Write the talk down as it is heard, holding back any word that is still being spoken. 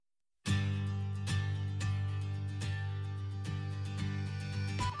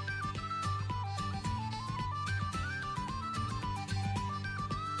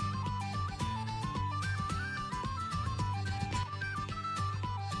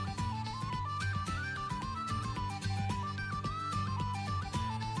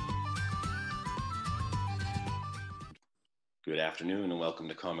Good afternoon and welcome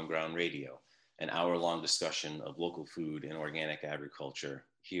to Common Ground Radio, an hour-long discussion of local food and organic agriculture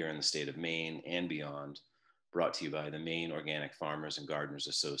here in the state of Maine and beyond, brought to you by the Maine Organic Farmers and Gardeners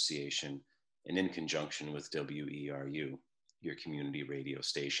Association and in conjunction with WERU, your community radio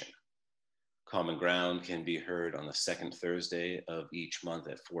station. Common Ground can be heard on the second Thursday of each month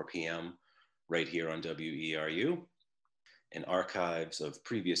at 4 p.m. right here on WERU, and archives of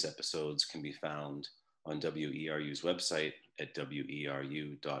previous episodes can be found on WERU's website at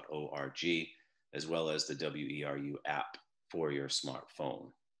weru.org, as well as the WERU app for your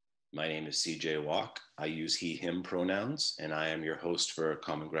smartphone. My name is CJ Walk. I use he, him pronouns, and I am your host for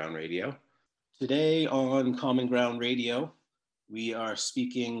Common Ground Radio. Today on Common Ground Radio, we are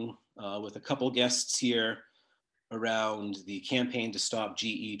speaking with a couple guests here around the campaign to stop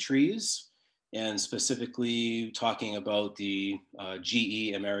GE trees, and specifically talking about the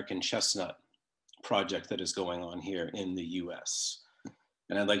GE American Chestnut project that is going on here in the US.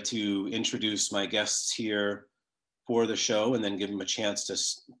 And I'd like to introduce my guests here for the show and then give them a chance to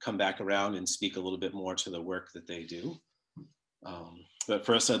come back around and speak a little bit more to the work that they do. But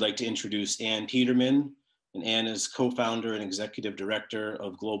first I'd like to introduce Ann Peterman, and Ann is co-founder and executive director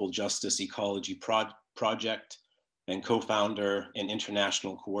of Global Justice Ecology Project and co-founder and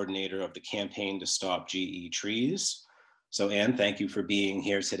international coordinator of the campaign to stop GE trees. So Ann, thank you for being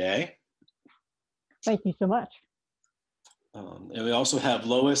here today. Thank you so much. And we also have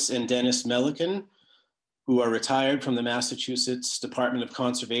Lois and Dennis Melican, who are retired from the Massachusetts Department of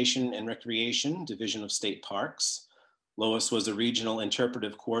Conservation and Recreation, Division of State Parks. Lois was a regional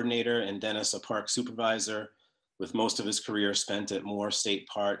interpretive coordinator and Dennis a park supervisor, with most of his career spent at Moore State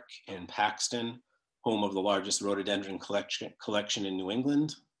Park in Paxton, home of the largest rhododendron collection in New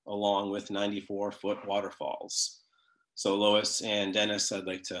England, along with 94-foot waterfalls. So Lois and Dennis, I'd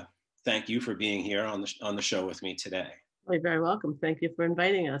like to thank you for being here on the show with me today. You're very welcome. Thank you for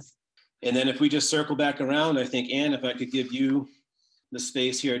inviting us. And then if we just circle back around, I think, Ann, if I could give you the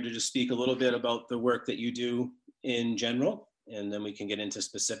space here to just speak a little bit about the work that you do in general, and then we can get into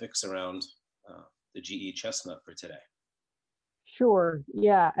specifics around the GE Chestnut for today. Sure.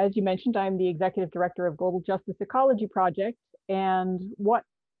 Yeah, as you mentioned, I'm the executive director of Global Justice Ecology Project, and what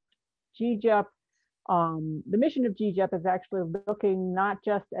GJEP the mission of GJEP is actually looking not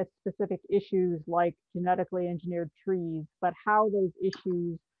just at specific issues like genetically engineered trees, but how those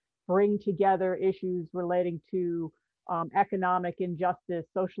issues bring together issues relating to economic injustice,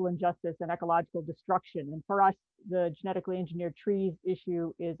 social injustice, and ecological destruction. And for us, the genetically engineered trees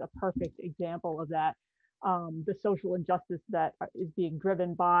issue is a perfect example of that. The social injustice that is being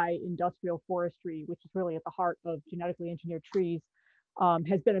driven by industrial forestry, which is really at the heart of genetically engineered trees,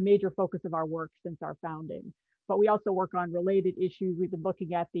 has been a major focus of our work since our founding. But we also work on related issues. We've been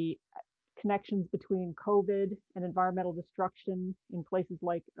looking at the connections between COVID and environmental destruction in places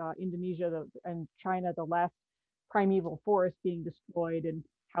like Indonesia and China, the last primeval forest being destroyed, and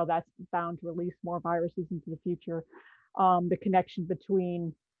how that's bound to release more viruses into the future. The connection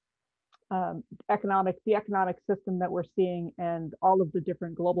between the economic system that we're seeing and all of the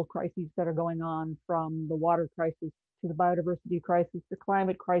different global crises that are going on, from the water crisis to the biodiversity crisis, the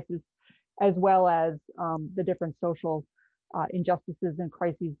climate crisis, as well as the different social injustices and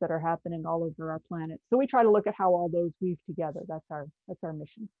crises that are happening all over our planet. So we try to look at how all those weave together. That's our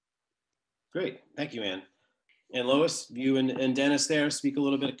mission. Great, thank you, Ann. And Lois, you and Dennis there, speak a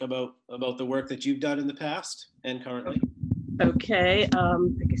little bit about the work that you've done in the past and currently. Okay,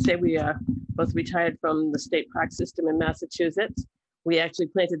 like I say, we are both retired from the state park system in Massachusetts. We actually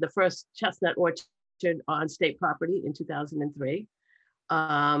planted the first chestnut orchard on state property in 2003.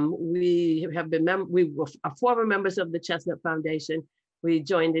 We were former members of the Chestnut Foundation. We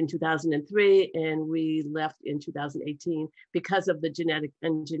joined in 2003 and we left in 2018 because of the genetic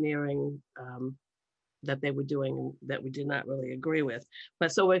engineering that they were doing and that we did not really agree with.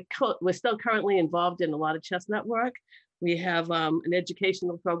 But so we're still currently involved in a lot of chestnut work. We have an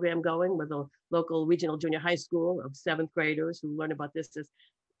educational program going with a local regional junior high school of 7th graders who learn about this as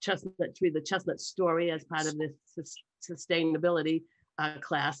chestnut tree, the chestnut story, as part of this sustainability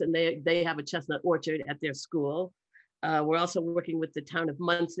class. And they have a chestnut orchard at their school. We're also working with the town of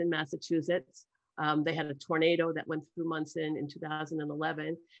Munson, Massachusetts. They had a tornado that went through Munson in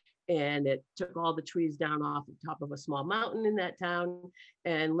 2011. And it took all the trees down off the top of a small mountain in that town.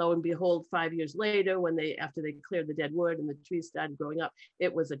 And lo and behold, 5 years later, after they cleared the dead wood and the trees started growing up,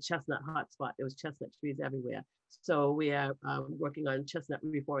 it was a chestnut hotspot. There was chestnut trees everywhere. So we are working on chestnut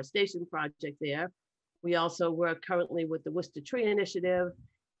reforestation project there. We also work currently with the Worcester Tree Initiative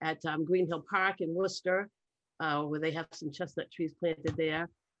at Green Hill Park in Worcester, where they have some chestnut trees planted there.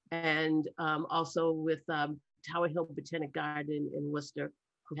 And also with Tower Hill Botanic Garden in Worcester,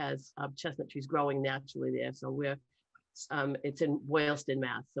 who has chestnut trees growing naturally there. So it's in Boylston,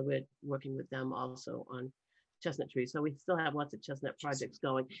 Mass. So we're working with them also on chestnut trees. So we still have lots of chestnut projects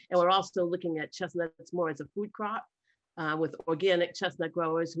going. And we're also looking at chestnuts more as a food crop with organic chestnut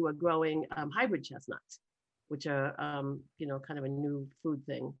growers who are growing hybrid chestnuts, which are, kind of a new food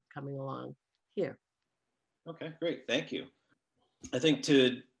thing coming along here. Okay, great. Thank you. I think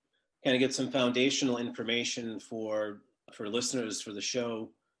to kind of get some foundational information for listeners for the show,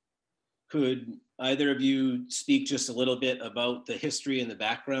 could either of you speak just a little bit about the history and the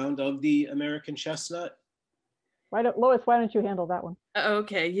background of the American chestnut? Lois, why don't you handle that one?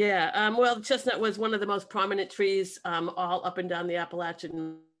 Okay, yeah. Well, the chestnut was one of the most prominent trees all up and down the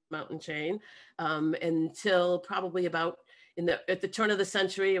Appalachian mountain chain until probably about at the turn of the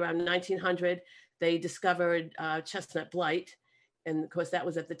century, around 1900, they discovered chestnut blight. And of course, that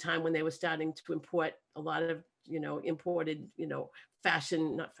was at the time when they were starting to import a lot of, imported, not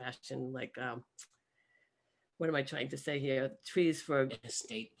fashion, like, what am I trying to say here? Trees for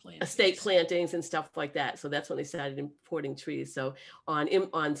estate plantings and stuff like that. So that's when they started importing trees. So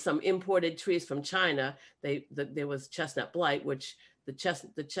on some imported trees from China, there was chestnut blight, which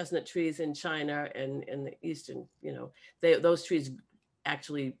the chestnut trees in China and in the Eastern, those trees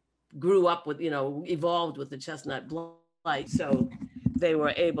actually grew up with, evolved with the chestnut blight. So they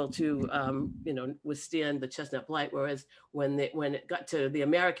were able to, withstand the chestnut blight. Whereas when it got to the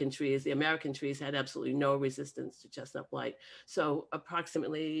American trees had absolutely no resistance to chestnut blight. So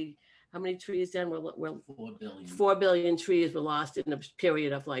approximately, how many trees then? 4 billion. 4 billion trees were lost in a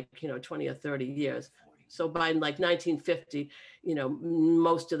period of 20 or 30 years. 40. So by 1950,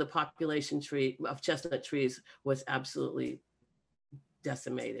 most of the population of chestnut trees was absolutely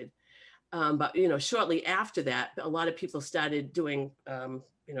decimated. But shortly after that, a lot of people started doing,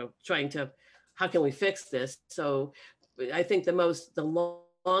 trying to, how can we fix this? So I think the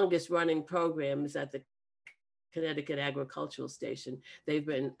longest running program is at the Connecticut Agricultural Station. They've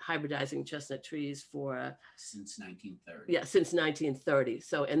been hybridizing chestnut trees for since 1930. Yeah, since 1930.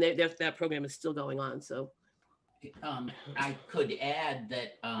 So, and that program is still going on. So, I could add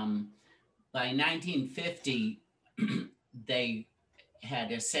that by 1950, they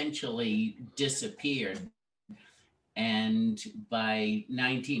had essentially disappeared. And by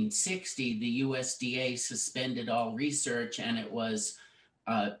 1960, the USDA suspended all research, and it was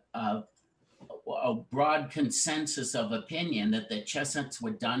a broad consensus of opinion that the chestnuts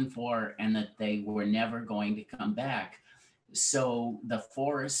were done for and that they were never going to come back. So the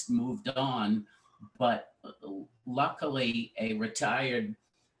forest moved on, but luckily a retired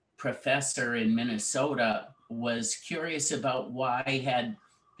professor in Minnesota was curious about why had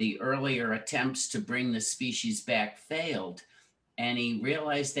the earlier attempts to bring the species back failed. And he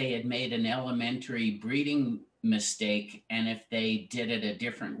realized they had made an elementary breeding mistake. And if they did it a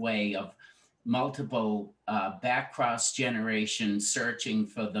different way of multiple back cross generations searching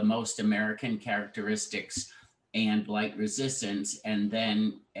for the most American characteristics and blight resistance, and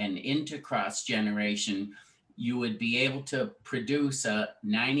then an intercross generation, you would be able to produce a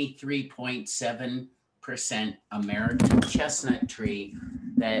 93.7% American chestnut tree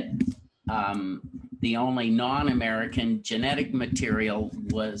that the only non-American genetic material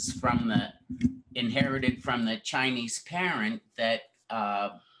was inherited from the Chinese parent that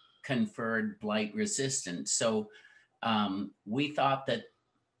conferred blight resistance. So we thought that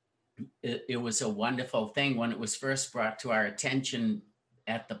it was a wonderful thing when it was first brought to our attention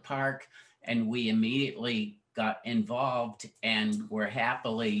at the park, and we immediately got involved and were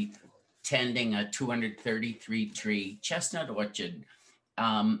happily tending a 233 tree chestnut orchard.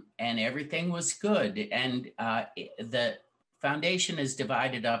 And everything was good. And the foundation is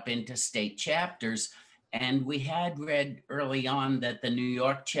divided up into state chapters. And we had read early on that the New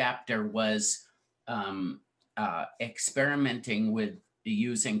York chapter was experimenting with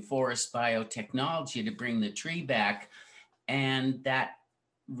using forest biotechnology to bring the tree back. And that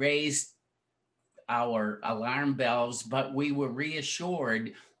raised our alarm bells, but we were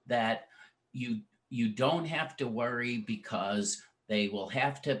reassured that you don't have to worry because they will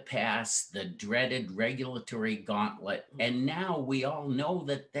have to pass the dreaded regulatory gauntlet. And now we all know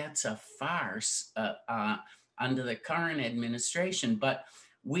that that's a farce under the current administration, but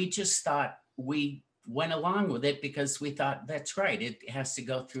we just thought we went along with it because we thought that's right. It has to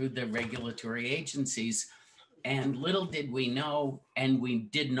go through the regulatory agencies. And little did we know, and we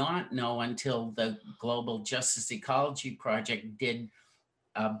did not know until the Global Justice Ecology Project did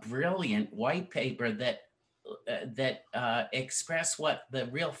a brilliant white paper that expressed what the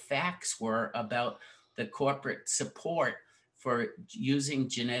real facts were about the corporate support for using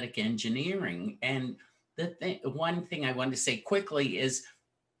genetic engineering. And one thing I wanted to say quickly is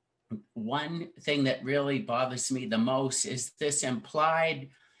one thing that really bothers me the most is this implied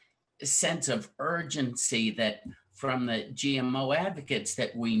sense of urgency that from the GMO advocates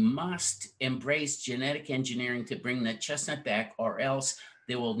that we must embrace genetic engineering to bring the chestnut back, or else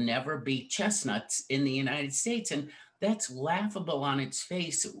there will never be chestnuts in the United States. And that's laughable on its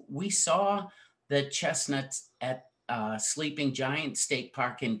face. We saw the chestnuts at Sleeping Giant State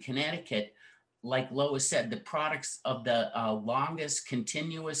Park in Connecticut. Like Lois said, the products of the longest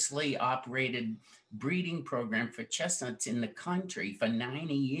continuously operated breeding program for chestnuts in the country for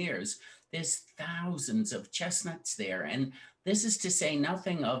 90 years. There's thousands of chestnuts there. And this is to say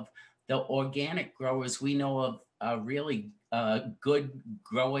nothing of the organic growers. We know of a really good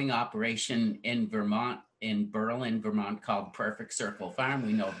growing operation in Vermont, in Berlin, Vermont, called Perfect Circle Farm.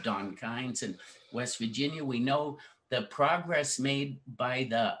 We know of Don Kynes in West Virginia. We know the progress made by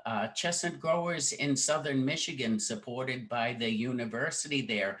the chestnut growers in southern Michigan, supported by the university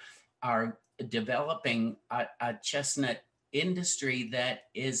there, are developing a chestnut industry that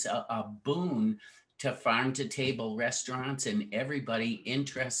is a boon to farm to table restaurants and everybody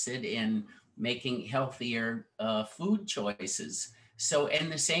interested in making healthier food choices. So,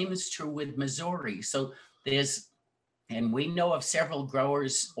 and the same is true with Missouri. So and we know of several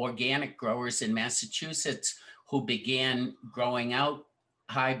growers, organic growers in Massachusetts, who began growing out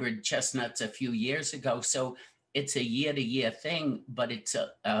hybrid chestnuts a few years ago. So it's a year-to-year thing, but it's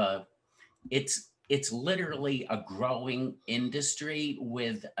literally a growing industry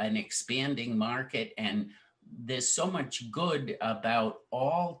with an expanding market. And there's so much good about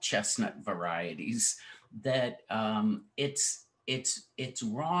all chestnut varieties that it's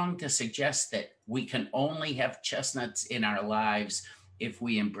wrong to suggest that we can only have chestnuts in our lives if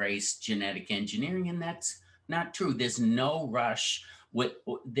we embrace genetic engineering, and that's not true. There's no rush.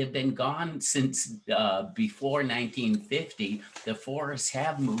 They've been gone since before 1950. The forests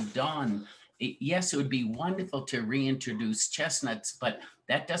have moved on. Yes, it would be wonderful to reintroduce chestnuts, but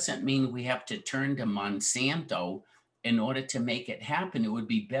that doesn't mean we have to turn to Monsanto in order to make it happen. It would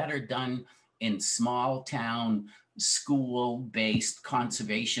be better done in small town, school-based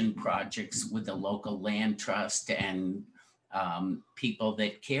conservation projects with the local land trust and people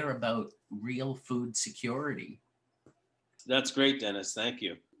that care about real food security. That's great, Dennis. Thank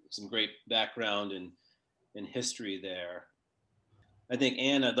you. Some great background and history there. I think,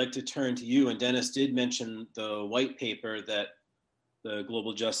 Anne, I'd like to turn to you. And Dennis did mention the white paper that the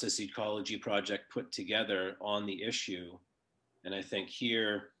Global Justice Ecology Project put together on the issue. And I think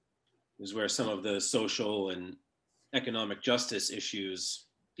here is where some of the social and economic justice issues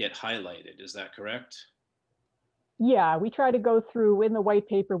get highlighted. Is that correct? Yeah, we try to go through, in the white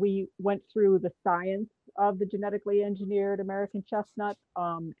paper, we went through the science of the genetically engineered American chestnut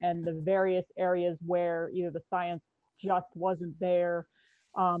and the various areas where either the science just wasn't there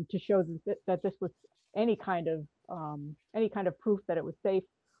to show that this was any kind of proof that it was safe,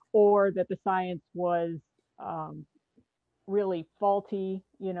 or that the science was really faulty.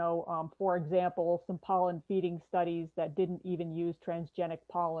 For example, some pollen feeding studies that didn't even use transgenic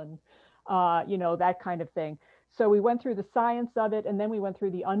pollen, that kind of thing. So we went through the science of it, and then we went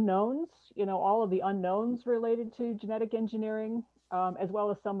through the unknowns, all of the unknowns related to genetic engineering, as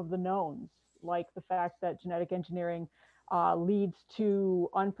well as some of the knowns, like the fact that genetic engineering leads to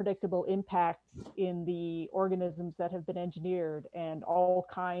unpredictable impacts in the organisms that have been engineered, and all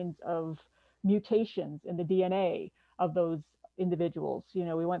kinds of mutations in the DNA of those individuals.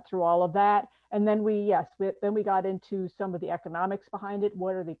 We went through all of that, and then we got into some of the economics behind it.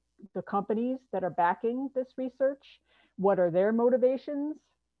 What are the companies that are backing this research? What are their motivations?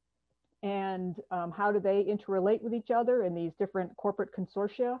 And how do they interrelate with each other in these different corporate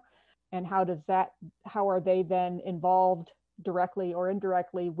consortia? And how are they then involved directly or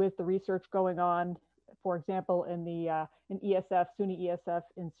indirectly with the research going on, for example, in ESF, SUNY ESF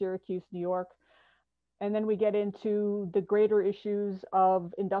in Syracuse, New York? And then we get into the greater issues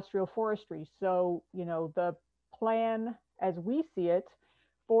of industrial forestry. So, the plan as we see it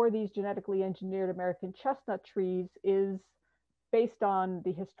for these genetically engineered American chestnut trees is based on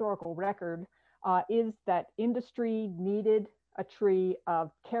the historical record, is that industry needed a tree, a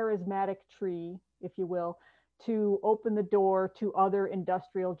charismatic tree, if you will, to open the door to other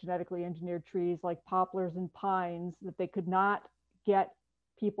industrial genetically engineered trees like poplars and pines that they could not get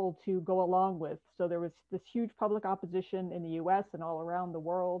people to go along with. So there was this huge public opposition in the US and all around the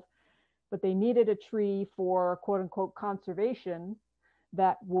world, but they needed a tree for quote unquote conservation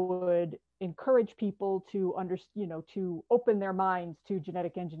that would encourage people to to open their minds to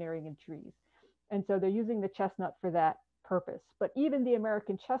genetic engineering in trees. And so they're using the chestnut for that purpose. But even the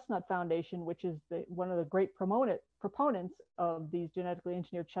American Chestnut Foundation, which is one of the great proponents of these genetically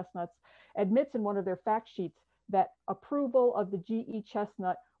engineered chestnuts, admits in one of their fact sheets that approval of the GE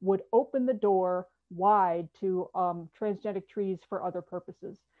chestnut would open the door wide to transgenic trees for other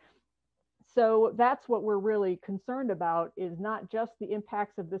purposes. So that's what we're really concerned about, is not just the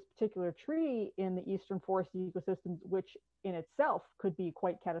impacts of this particular tree in the eastern forest ecosystems, which in itself could be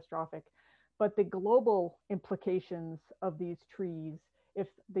quite catastrophic, but the global implications of these trees. If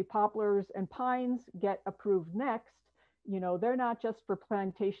the poplars and pines get approved next, they're not just for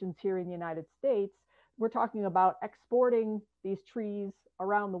plantations here in the United States. We're talking about exporting these trees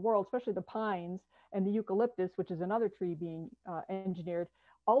around the world, especially the pines and the eucalyptus, which is another tree being engineered,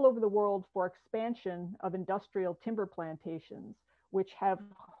 all over the world for expansion of industrial timber plantations, which have,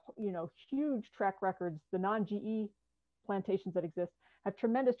 huge track records. The non-GE plantations that exist have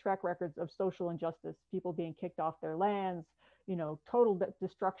tremendous track records of social injustice, people being kicked off their lands, total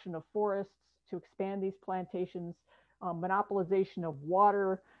destruction of forests to expand these plantations, monopolization of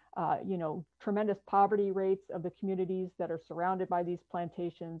water, tremendous poverty rates of the communities that are surrounded by these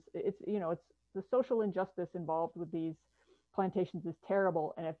plantations. It's the social injustice involved with these plantations is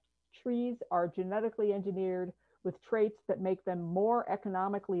terrible. And if trees are genetically engineered with traits that make them more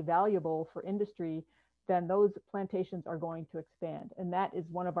economically valuable for industry, then those plantations are going to expand. And that is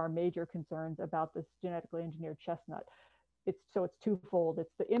one of our major concerns about this genetically engineered chestnut. It's twofold.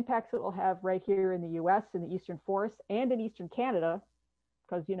 It's the impacts it will have right here in the US, in the eastern forests, and in eastern Canada,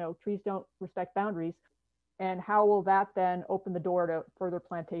 because trees don't respect boundaries. And how will that then open the door to further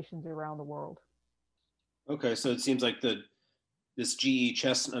plantations around the world? Okay, so it seems like this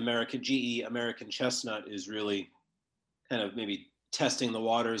American chestnut is really kind of maybe testing the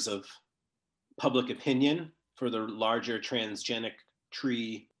waters of public opinion for the larger transgenic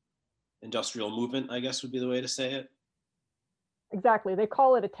tree industrial movement, I guess would be the way to say it. Exactly. They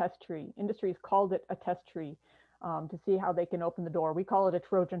call it a test tree. Industry's called it a test tree to see how they can open the door. We call it a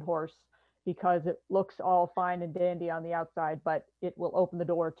Trojan horse because it looks all fine and dandy on the outside, but it will open the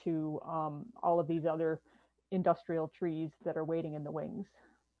door to all of these other industrial trees that are waiting in the wings.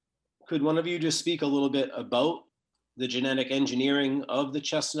 Could one of you just speak a little bit about the genetic engineering of the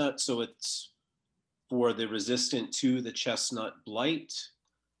chestnut so it's for the resistant to the chestnut blight?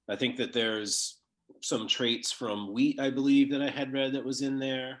 I think that there's some traits from wheat, I believe, that I had read that was in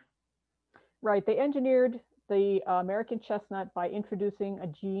there. Right. They engineered the American chestnut by introducing a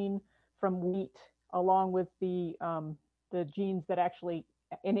gene from wheat along with the genes that actually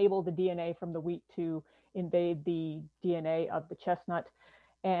enable the DNA from the wheat to invade the DNA of the chestnut.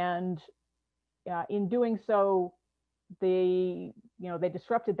 And in doing so, they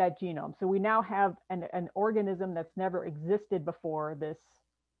disrupted that genome. So we now have an organism that's never existed before, this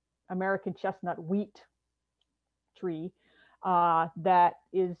American chestnut wheat tree that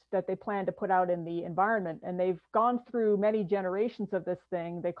they plan to put out in the environment. And they've gone through many generations of this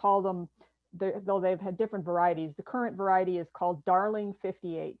thing. They call them, though they've had different varieties. The current variety is called Darling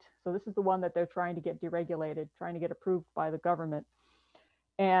 58. So this is the one that they're trying to get deregulated, trying to get approved by the government.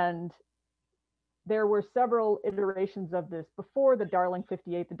 And there were several iterations of this before the Darling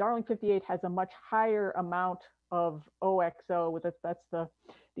 58. The Darling 58 has a much higher amount of OXO, that's the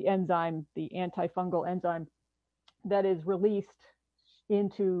enzyme, the antifungal enzyme that is released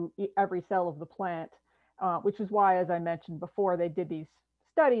into every cell of the plant, which is why, as I mentioned before, they did these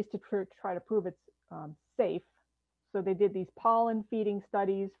studies to try to prove it's safe. So they did these pollen feeding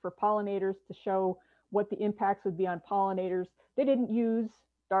studies for pollinators to show what the impacts would be on pollinators. They didn't use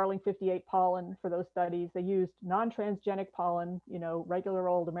Darling 58 pollen for those studies. They used non-transgenic pollen, regular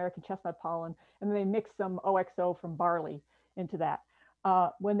old American chestnut pollen, and then they mixed some OXO from barley into that.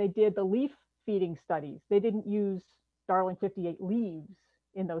 When they did the leaf feeding studies, they didn't use Darling 58 leaves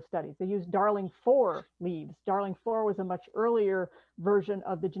in those studies. They used Darling 4 leaves. Darling 4 was a much earlier version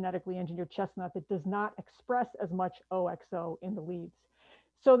of the genetically engineered chestnut that does not express as much OXO in the leaves.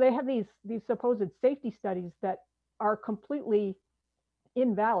 So they have these supposed safety studies that are completely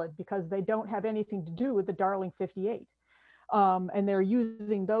invalid because they don't have anything to do with the Darling 58. And they're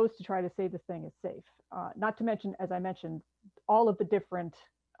using those to try to say this thing is safe. Not to mention, as I mentioned, all of the different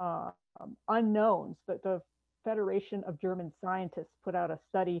unknowns. The Federation of German Scientists put out a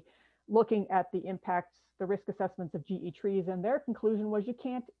study looking at the impacts, the risk assessments of GE trees, and their conclusion was you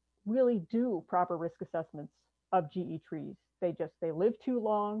can't really do proper risk assessments of GE trees. They live too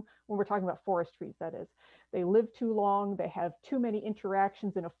long. When we're talking about forest trees, that is, they live too long. They have too many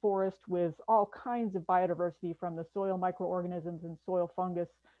interactions in a forest with all kinds of biodiversity, from the soil microorganisms and soil fungus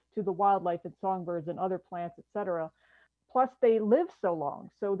to the wildlife and songbirds and other plants, etc. plus they live so long.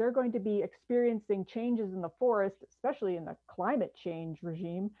 So they're going to be experiencing changes in the forest, especially in the climate change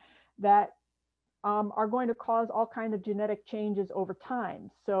regime, that are going to cause all kinds of genetic changes over time.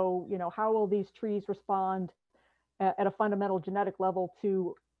 So, how will these trees respond at a fundamental genetic level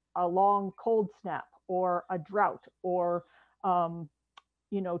to a long cold snap or a drought or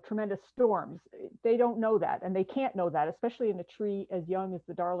tremendous storms? They don't know that, and they can't know that, especially in a tree as young as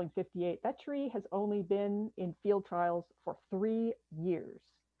the Darling 58. That tree has only been in field trials for 3 years,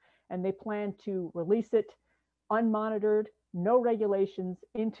 and they plan to release it unmonitored, no regulations,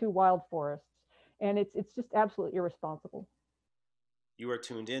 into wild forests. And it's just absolutely irresponsible. You are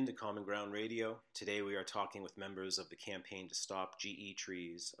tuned in to Common Ground Radio. Today we are talking with members of the Campaign to Stop GE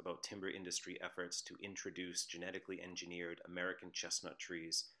Trees about timber industry efforts to introduce genetically engineered American chestnut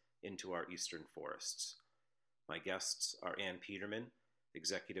trees into our eastern forests. My guests are Ann Peterman,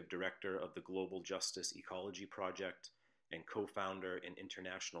 Executive Director of the Global Justice Ecology Project and co-founder and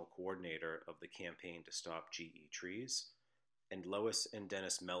international coordinator of the Campaign to Stop GE Trees, and Lois and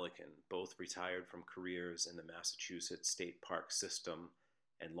Dennis Melican, both retired from careers in the Massachusetts State Park System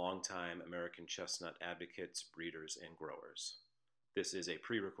and longtime American chestnut advocates, breeders, and growers. This is a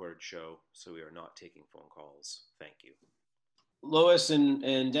pre-recorded show, so we are not taking phone calls. Thank you. Lois and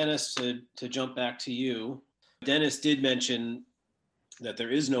Dennis, to jump back to you. Dennis did mention that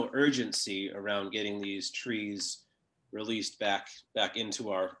there is no urgency around getting these trees released back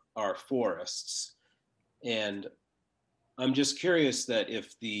into our forests. And I'm just curious that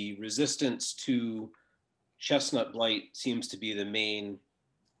if the resistance to chestnut blight seems to be the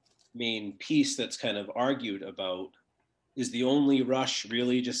main piece that's kind of argued about, is the only rush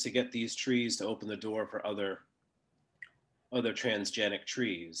really just to get these trees to open the door for other transgenic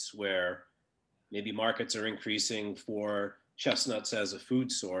trees, where maybe markets are increasing for chestnuts as a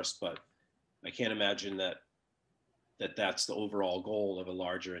food source, but I can't imagine that's the overall goal of a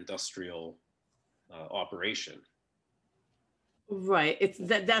larger industrial operation. Right.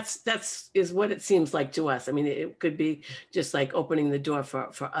 That's what it seems like to us. I mean, it could be just like opening the door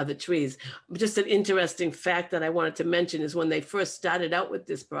for other trees. Just an interesting fact that I wanted to mention is when they first started out with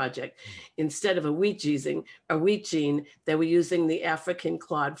this project, instead of a wheat gene, they were using the African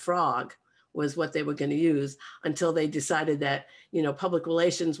clawed frog was what they were going to use, until they decided that, public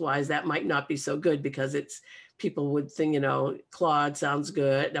relations wise, that might not be so good, because people would think, clawed sounds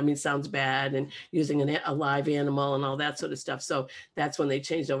good. Sounds bad, and using a live animal and all that sort of stuff. So that's when they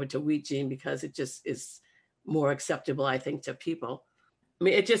changed over to wheat gene, because it just is more acceptable, I think, to people.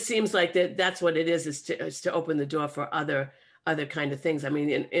 It just seems like that's what it is to open the door for other kind of things.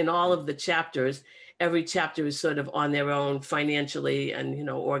 In all of the chapters, every chapter is sort of on their own financially and,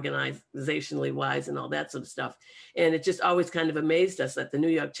 organizationally wise and all that sort of stuff. And it just always kind of amazed us that the New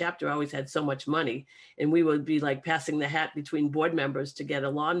York chapter always had so much money, and we would be like passing the hat between board members to get a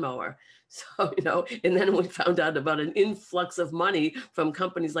lawnmower. So, and then we found out about an influx of money from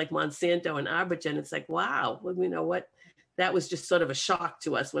companies like Monsanto and Arborgen. It's like, wow, what? That was just sort of a shock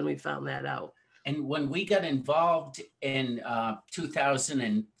to us when we found that out. And when we got involved in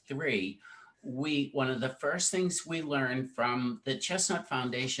 2003, one of the first things we learned from the Chestnut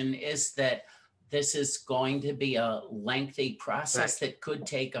Foundation is that this is going to be a lengthy process that could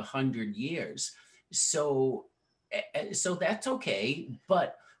take 100 years. So that's okay,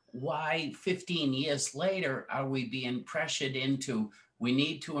 but why 15 years later are we being pressured into, we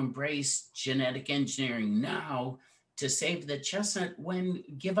need to embrace genetic engineering now to save the chestnut, when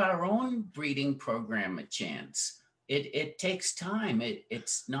give our own breeding program a chance? It takes time.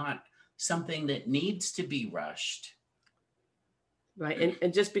 It's not something that needs to be rushed. Right.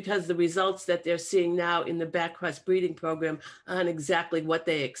 And just because the results that they're seeing now in the backcross breeding program aren't exactly what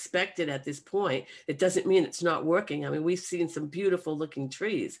they expected at this point, it doesn't mean it's not working. We've seen some beautiful looking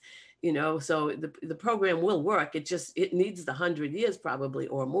trees, so the program will work. It needs the 100 years probably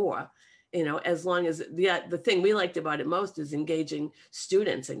or more. As long as the thing we liked about it most is engaging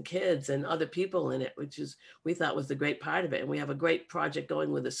students and kids and other people in it, which we thought was the great part of it. And we have a great project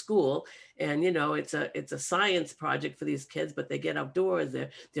going with the school, and it's a science project for these kids, but they get outdoors,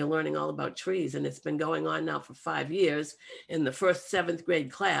 they're learning all about trees, and it's been going on now for 5 years. In the first 7th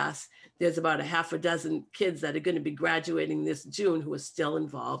grade class, there's about a half a dozen kids that are going to be graduating this June who are still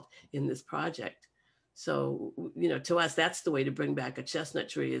involved in this project. So, to us, that's the way to bring back a chestnut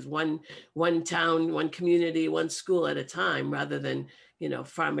tree, is one town, one community, one school at a time, rather than,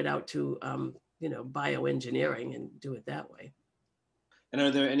 farm it out to, bioengineering and do it that way. And are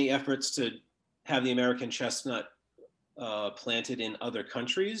there any efforts to have the American chestnut planted in other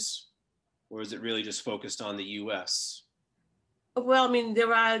countries, or is it really just focused on the US? Well, I mean,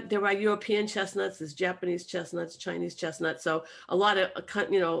 there are European chestnuts, there's Japanese chestnuts, Chinese chestnuts. So a lot of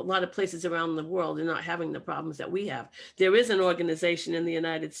a lot of places around the world are not having the problems that we have. There is an organization in the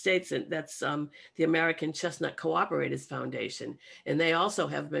United States, and that's the American Chestnut Cooperators Foundation, and they also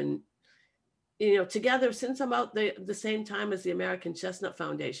have been together since about the same time as the American Chestnut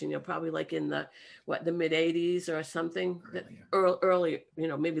Foundation, probably like in the mid 80s or something, early,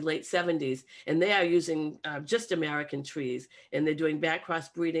 maybe late 70s. And they are using just American trees, and they're doing back cross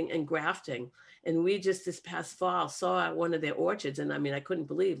breeding and grafting. And we just this past fall saw one of their orchards. And I mean, I couldn't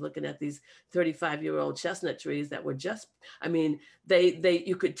believe looking at these 35-year-old chestnut trees that were just, I mean,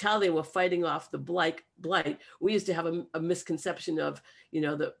 you could tell they were fighting off the blight. We used to have a misconception of,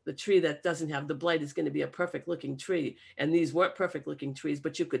 the tree that doesn't have the blight is going to be a perfect looking tree. And these weren't perfect looking trees,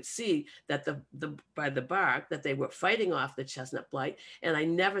 but you could see that by the bark that they were fighting off the chestnut blight. And I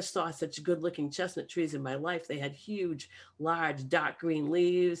never saw such good looking chestnut trees in my life. They had huge, large, dark green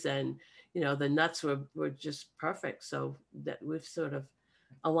leaves, and the nuts were just perfect. So that we've sort of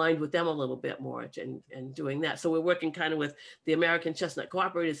aligned with them a little bit more and doing that. So we're working kind of with the American Chestnut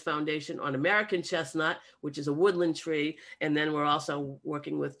Cooperators Foundation on American chestnut, which is a woodland tree. And then we're also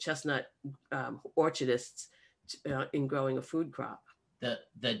working with chestnut orchardists in growing a food crop.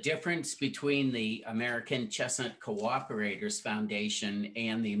 The difference between the American Chestnut Cooperators Foundation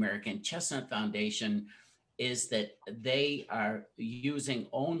and the American Chestnut Foundation is that they are using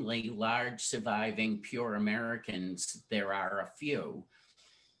only large surviving pure Americans. There are a few,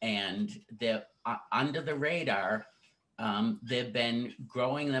 and they're under the radar. They've been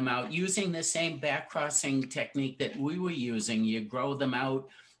growing them out using the same back crossing technique that we were using. You grow them out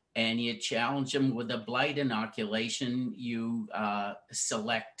and you challenge them with a blight inoculation. You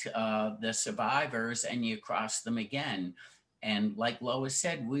select the survivors and you cross them again. And like Lois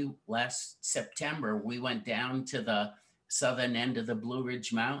said, last September, we went down to the southern end of the Blue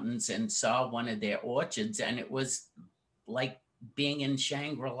Ridge Mountains and saw one of their orchards, and it was like being in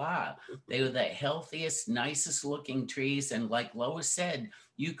Shangri-La. They were the healthiest, nicest looking trees. And like Lois said,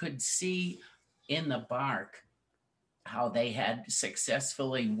 you could see in the bark how they had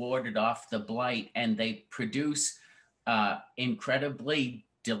successfully warded off the blight, and they produce incredibly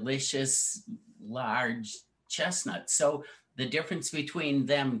delicious, large chestnuts. So the difference between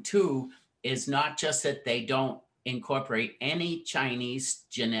them two is not just that they don't incorporate any Chinese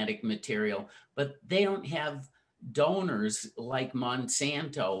genetic material, but they don't have donors like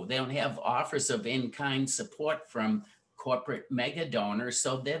Monsanto. They don't have offers of in-kind support from corporate mega donors.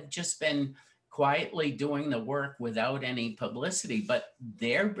 So they've just been quietly doing the work without any publicity, but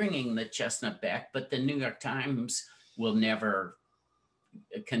they're bringing the chestnut back, but the New York Times will never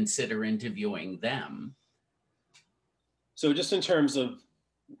consider interviewing them. So just in terms of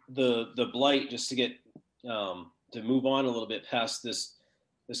the blight, just to get to move on a little bit past this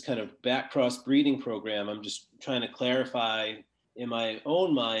kind of back cross breeding program, I'm just trying to clarify in my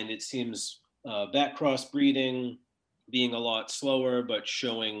own mind. It seems back cross breeding being a lot slower but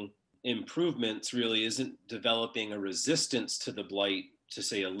showing improvements really isn't developing a resistance to the blight to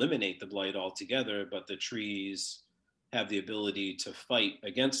say eliminate the blight altogether, but the trees have the ability to fight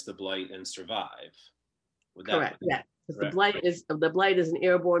against the blight and survive. Correct. Yeah. The blight is an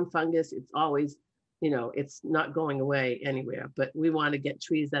airborne fungus. It's always, it's not going away anywhere. But we want to get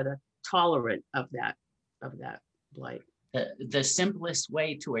trees that are tolerant of that blight. The simplest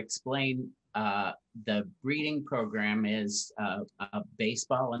way to explain the breeding program is a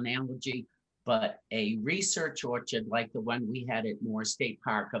baseball analogy, but a research orchard like the one we had at Moore State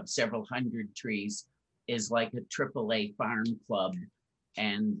Park of several hundred trees is like a AAA farm club.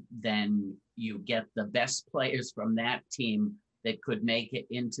 And then you get the best players from that team that could make it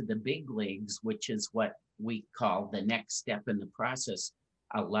into the big leagues, which is what we call the next step in the process,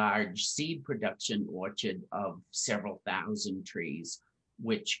 a large seed production orchard of several thousand trees,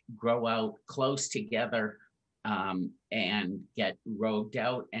 which grow out close together and get rogued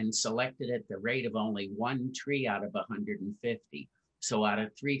out and selected at the rate of only one tree out of 150. So out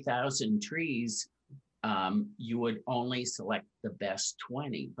of 3,000 trees, you would only select the best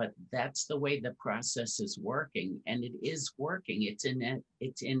 20, but that's the way the process is working, and it is working.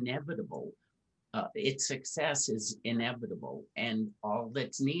 It's inevitable. Its success is inevitable, and all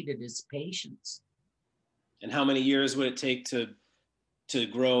that's needed is patience. And how many years would it take to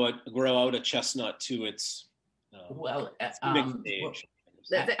grow out a chestnut to its stage?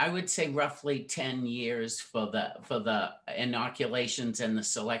 I would say roughly 10 years for the inoculations and the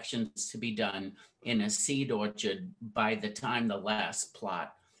selections to be done in a seed orchard by the time the last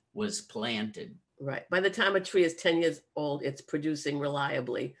plot was planted. Right. By the time a tree is 10 years old, it's producing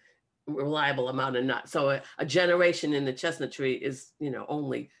reliably reliable amount of nuts. So a generation in the chestnut tree is,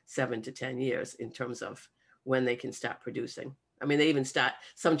 only 7 to 10 years in terms of when they can start producing. I mean,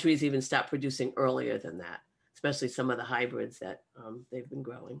 some trees even start producing earlier than that, especially some of the hybrids that they've been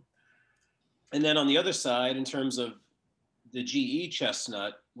growing. And then on the other side, in terms of the GE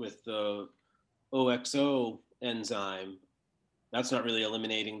chestnut with the OXO enzyme, that's not really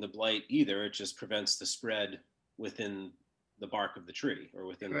eliminating the blight either. It just prevents the spread within the bark of the tree or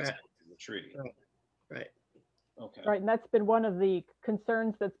within the tree. Right. Okay. Right, and that's been one of the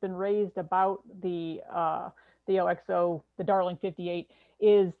concerns that's been raised about the OXO, the Darling 58,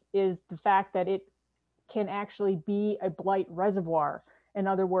 is the fact that it can actually be a blight reservoir. In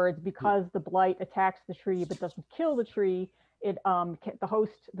other words, because the blight attacks the tree but doesn't kill the tree,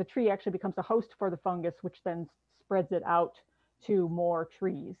 the tree actually becomes a host for the fungus, which then spreads it out to more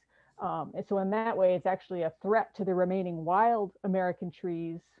trees. And so in that way, it's actually a threat to the remaining wild American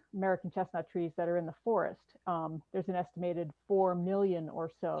chestnut trees that are in the forest. There's an estimated 4 million or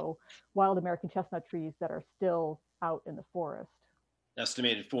so wild American chestnut trees that are still out in the forest.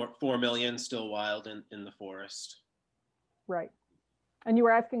 Estimated 4 million still wild in the forest. Right. And you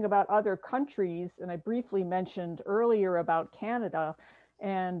were asking about other countries, and I briefly mentioned earlier about Canada.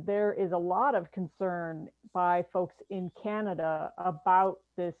 And there is a lot of concern by folks in Canada about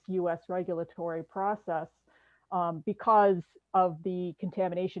this US regulatory process because of the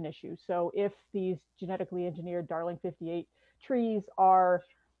contamination issue. So if these genetically engineered Darling 58 trees are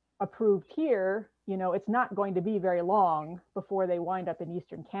approved here, it's not going to be very long before they wind up in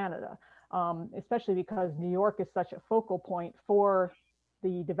Eastern Canada, especially because New York is such a focal point for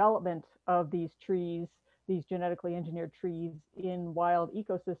the development of these trees, these genetically engineered trees in wild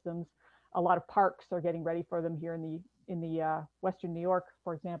ecosystems. A lot of parks are getting ready for them here in the Western New York,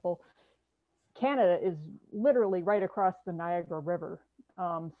 for example. Canada is literally right across the Niagara River.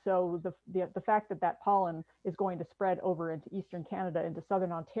 So the fact that pollen is going to spread over into Eastern Canada, into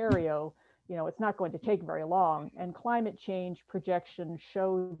Southern Ontario, it's not going to take very long. And climate change projections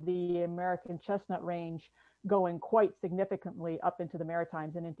show the American chestnut range going quite significantly up into the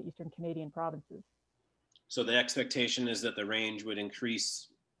Maritimes and into Eastern Canadian provinces. So the expectation is that the range would increase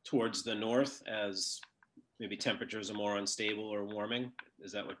towards the north as maybe temperatures are more unstable or warming.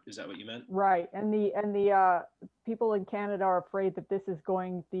 Is that what you meant? Right, and the people in Canada are afraid that this is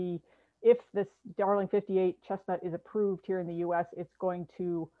if this Darling 58 chestnut is approved here in the U.S., it's going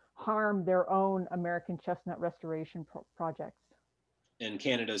to harm their own American chestnut restoration projects. And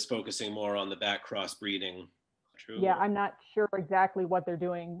Canada is focusing more on the back cross breeding. True? Yeah, I'm not sure exactly what they're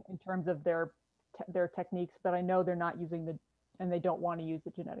doing in terms of their techniques, but I know they're not using and they don't want to use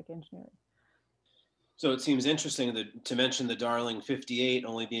the genetic engineering. So it seems interesting to mention the Darling 58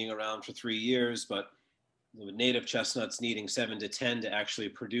 only being around for 3 years, but with native chestnuts needing 7 to 10 to actually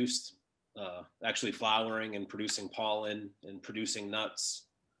produce, actually flowering and producing pollen and producing nuts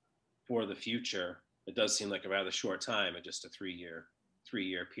for the future. It does seem like a rather short time at just a 3-year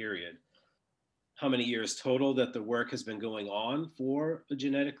period. How many years total that the work has been going on for a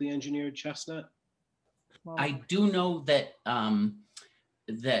genetically engineered chestnut? Well, I do know that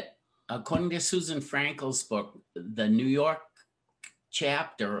that according to Susan Frankel's book, the New York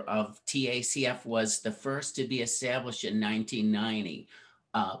chapter of TACF was the first to be established in 1990.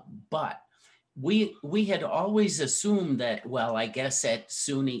 But we had always assumed that, well, I guess at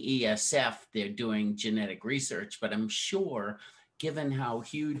SUNY ESF, they're doing genetic research, but I'm sure, given how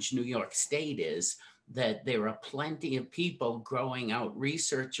huge New York State is, that there are plenty of people growing out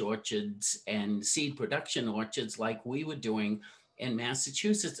research orchards and seed production orchards like we were doing in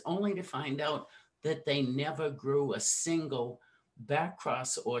Massachusetts, only to find out that they never grew a single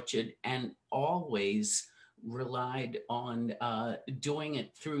backcross orchard and always relied on doing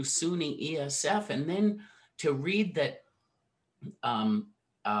it through SUNY ESF. And then to read that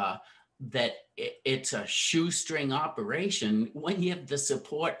it's a shoestring operation when you have the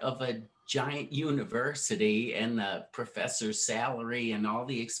support of a giant university and the professor's salary and all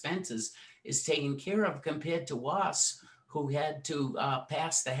the expenses is taken care of, compared to us who had to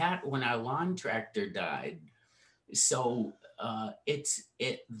pass the hat when our lawn tractor died. So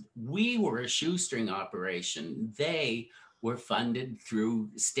we were a shoestring operation. They were funded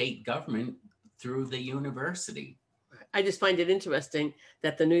through state government, through the university. I just find it interesting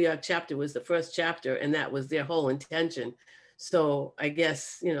that the New York chapter was the first chapter, and that was their whole intention. So I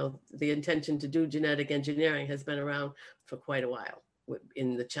guess, the intention to do genetic engineering has been around for quite a while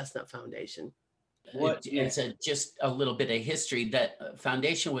in the Chestnut Foundation. Just a little bit of history, that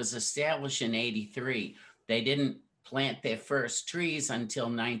foundation was established in 1983. They didn't plant their first trees until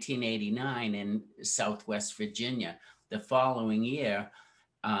 1989 in Southwest Virginia. The following year,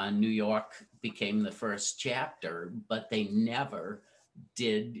 New York became the first chapter, but they never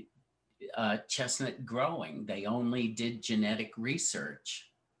did chestnut growing. They only did genetic research.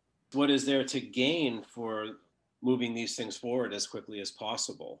 What is there to gain for moving these things forward as quickly as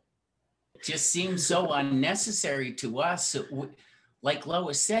possible? It just seems so unnecessary to us. Like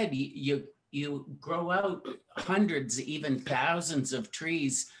Lois said, you grow out hundreds, even thousands of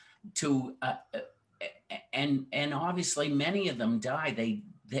trees to, and obviously many of them die.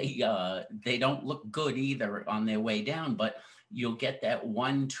 They don't look good either on their way down, but you'll get that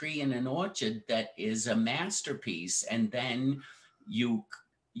one tree in an orchard that is a masterpiece, and then you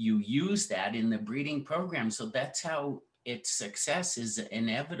use that in the breeding program. So that's how its success is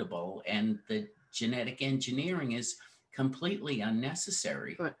inevitable, and the genetic engineering is completely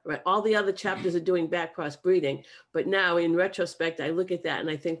unnecessary. Right. All the other chapters are doing back cross breeding, but now in retrospect, I look at that and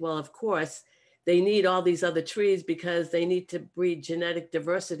I think, well, of course, they need all these other trees because they need to breed genetic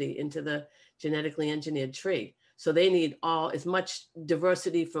diversity into the genetically engineered tree. So they need as much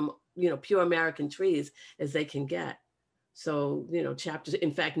diversity from, pure American trees as they can get. So, chapters,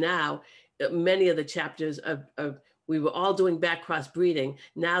 in fact, now many of the chapters we were all doing back cross breeding.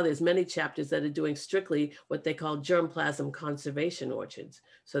 Now there's many chapters that are doing strictly what they call germplasm conservation orchards.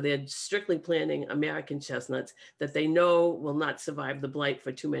 So they're strictly planting American chestnuts that they know will not survive the blight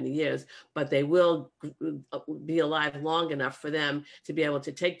for too many years, but they will be alive long enough for them to be able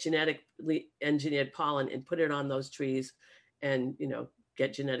to take genetically engineered pollen and put it on those trees and,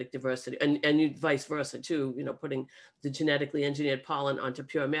 get genetic diversity, and vice versa too, putting the genetically engineered pollen onto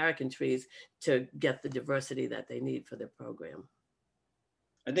pure American trees to get the diversity that they need for their program.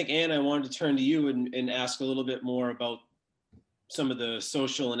 I think, Anne, I wanted to turn to you and ask a little bit more about some of the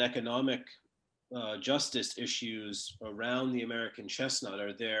social and economic justice issues around the American chestnut.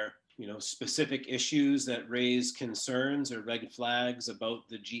 Are there, specific issues that raise concerns or red flags about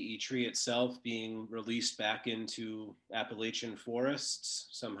the GE tree itself being released back into Appalachian forests,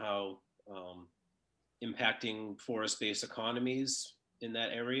 somehow impacting forest-based economies in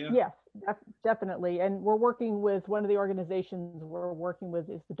that area? Yes, definitely. And we're working with one of the organizations we're working with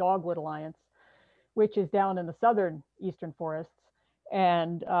is the Dogwood Alliance, which is down in the southern eastern forests.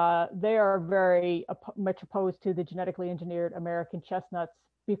 And they are very much opposed to the genetically engineered American chestnuts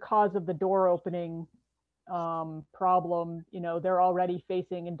because of the door opening problem. They're already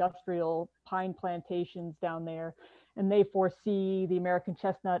facing industrial pine plantations down there, and they foresee the American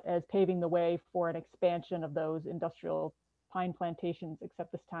chestnut as paving the way for an expansion of those industrial pine plantations,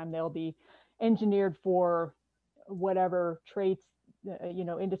 except this time they'll be engineered for whatever traits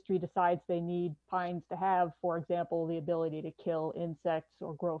industry decides they need pines to have. For example, the ability to kill insects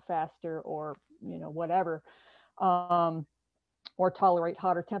or grow faster or whatever, or tolerate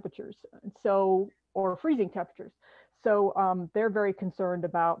hotter temperatures, or freezing temperatures. So they're very concerned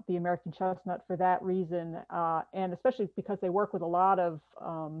about the American chestnut for that reason, and especially because they work with a lot of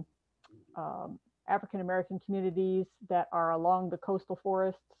African American communities that are along the coastal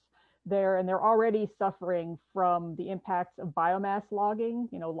forests there, and they're already suffering from the impacts of biomass logging,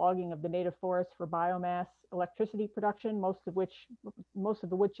 logging of the native forest for biomass electricity production, most of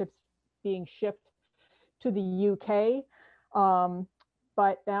the wood chips being shipped to the UK.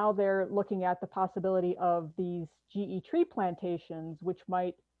 But now they're looking at the possibility of these GE tree plantations, which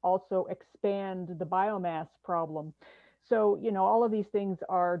might also expand the biomass problem. So, all of these things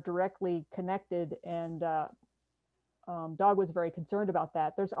are directly connected, and Dogwood's very concerned about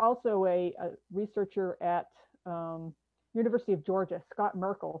that. There's also a researcher at University of Georgia, Scott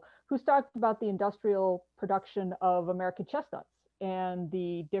Merkel, who's talked about the industrial production of American chestnuts and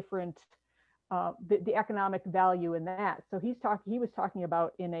the different the economic value in that. So he was talking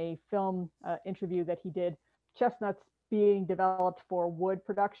about in a film interview that he did, chestnuts being developed for wood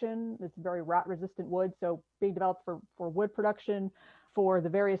production. It's very rot resistant wood, so being developed for wood production, for the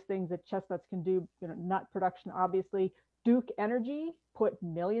various things that chestnuts can do, nut production, obviously. Duke Energy put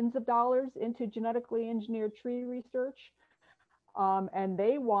millions of dollars into genetically engineered tree research, and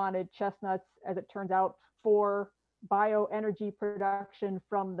they wanted chestnuts, as it turns out, for bioenergy production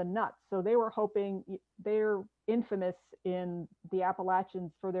from the nuts. So they were hoping, they're infamous in the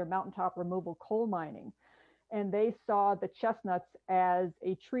Appalachians for their mountaintop removal coal mining. And they saw the chestnuts as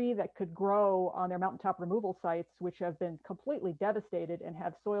a tree that could grow on their mountaintop removal sites, which have been completely devastated and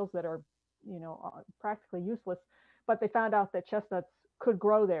have soils that are, practically useless. But they found out that chestnuts could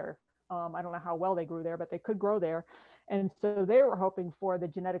grow there. I don't know how well they grew there, but they could grow there. And so they were hoping for the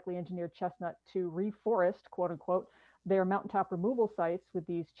genetically engineered chestnut to reforest, quote unquote, their mountaintop removal sites with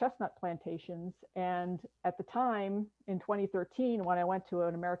these chestnut plantations. And at the time, in 2013, when I went to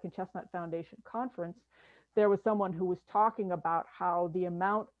an American Chestnut Foundation conference, there was someone who was talking about how the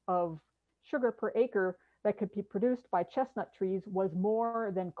amount of sugar per acre that could be produced by chestnut trees was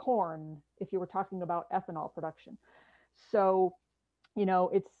more than corn if you were talking about ethanol production. So,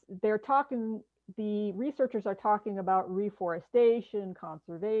 the researchers are talking about reforestation,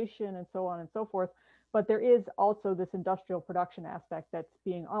 conservation, and so on and so forth. But there is also this industrial production aspect that's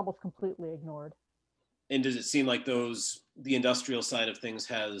being almost completely ignored. And does it seem like the industrial side of things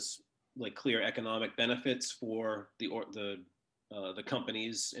has like clear economic benefits for the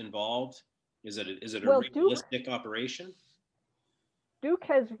companies involved? Is it a realistic operation? Duke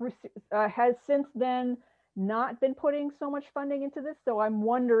has since then not been putting so much funding into this, so I'm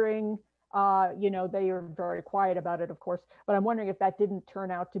wondering. They are very quiet about it, of course, but I'm wondering if that didn't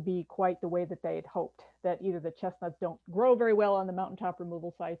turn out to be quite the way that they had hoped, that either the chestnuts don't grow very well on the mountaintop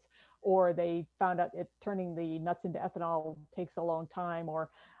removal sites, or they found out turning the nuts into ethanol takes a long time, or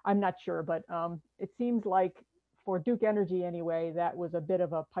I'm not sure, but it seems like for Duke Energy anyway, that was a bit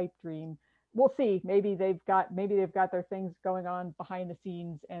of a pipe dream. We'll see. Maybe they've got their things going on behind the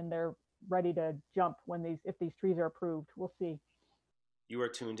scenes and they're ready to jump if these trees are approved. We'll see. You are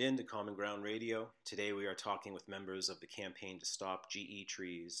tuned in to Common Ground Radio. Today we are talking with members of the Campaign to Stop GE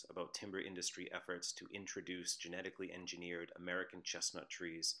Trees about timber industry efforts to introduce genetically engineered American chestnut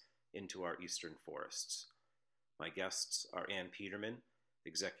trees into our eastern forests. My guests are Ann Peterman,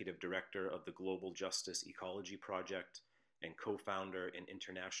 Executive Director of the Global Justice Ecology Project and co-founder and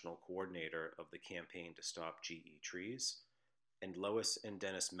international coordinator of the Campaign to Stop GE Trees, and Lois and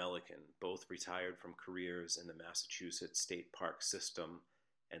Dennis Melican, both retired from careers in the Massachusetts State Park System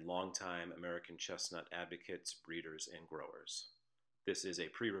and longtime American chestnut advocates, breeders, and growers. This is a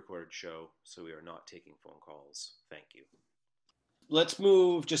pre-recorded show, so we are not taking phone calls. Thank you. Let's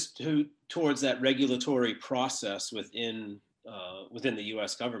move just towards that regulatory process within the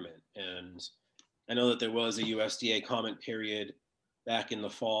U.S. government. And I know that there was a USDA comment period back in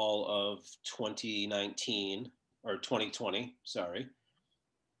the fall of 2019. Or 2020, sorry.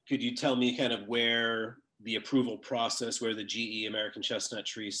 Could you tell me kind of where the approval process, where the GE American chestnut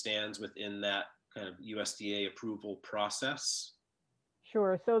tree stands within that kind of USDA approval process?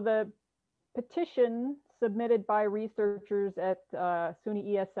 Sure. So the petition submitted by researchers at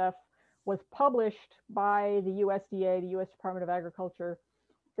SUNY ESF was published by the USDA, the U.S. Department of Agriculture,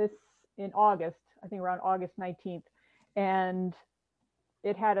 in August, I think around August 19th. And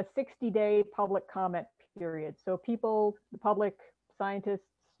it had a 60-day public comment period. So people, the public, scientists,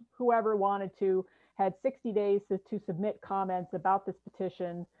 whoever wanted to, had 60 days to submit comments about this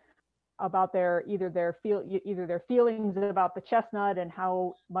petition, about either their feelings about the chestnut and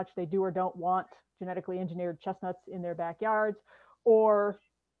how much they do or don't want genetically engineered chestnuts in their backyards, or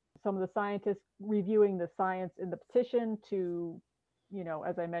some of the scientists reviewing the science in the petition to,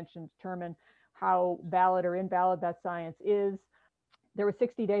 as I mentioned, determine how valid or invalid that science is. There were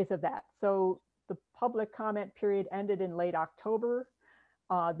 60 days of that. So the public comment period ended in late October.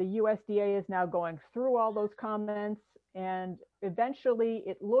 The USDA is now going through all those comments, and eventually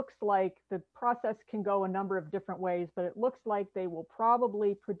it looks like the process can go a number of different ways, but it looks like they will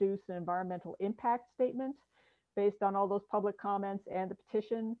probably produce an environmental impact statement based on all those public comments and the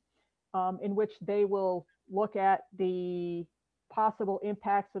petition, in which they will look at the possible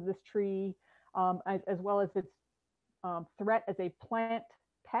impacts of this tree, as well as its threat as a plant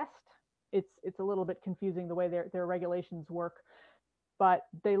pest. It's a little bit confusing the way their regulations work, but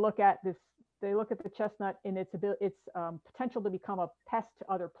they look at the chestnut in its potential to become a pest to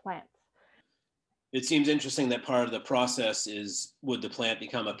other plants. It seems interesting that part of the process is, would the plant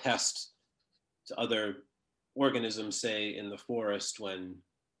become a pest to other organisms, say in the forest, when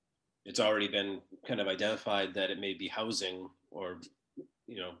it's already been kind of identified that it may be housing or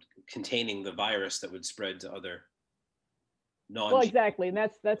containing the virus that would spread to other Well, exactly, and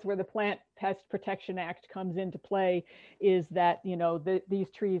that's where the Plant Pest Protection Act comes into play. Is that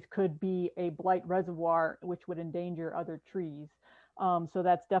these trees could be a blight reservoir, which would endanger other trees. So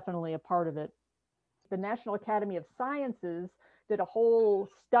that's definitely a part of it. The National Academy of Sciences did a whole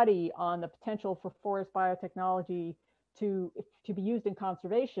study on the potential for forest biotechnology to be used in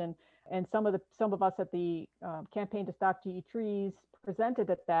conservation, and some of us at the Campaign to Stop GE Trees presented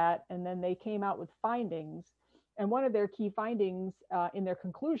at that, and then they came out with findings. And one of their key findings in their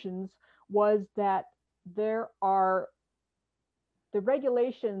conclusions was that the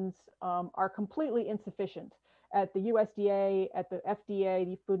regulations are completely insufficient at the USDA, at the FDA,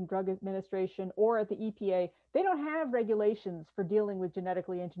 the Food and Drug Administration, or at the EPA. They don't have regulations for dealing with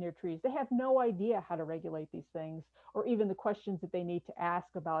genetically engineered trees. They have no idea how to regulate these things, or even the questions that they need to ask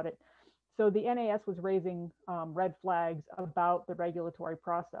about it. So the NAS was raising red flags about the regulatory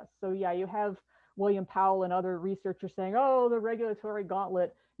process. So yeah, you have William Powell and other researchers saying, oh, the regulatory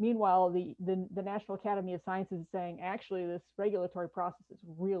gauntlet. Meanwhile, the National Academy of Sciences is saying, actually, this regulatory process is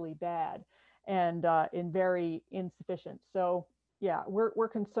really bad and very insufficient. So yeah, we're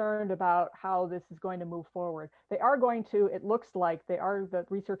concerned about how this is going to move forward. They are going to, it looks like the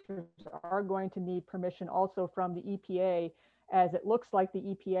researchers are going to need permission also from the EPA, as it looks like the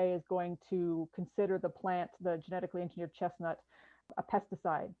EPA is going to consider the genetically engineered chestnut, a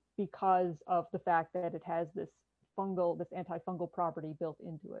pesticide because of the fact that it has this antifungal property built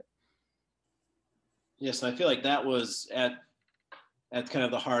into it. Yes, I feel like that was at kind of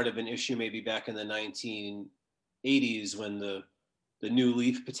the heart of an issue maybe back in the 1980s when the new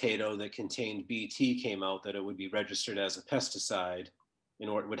leaf potato that contained BT came out, that it would be registered as a pesticide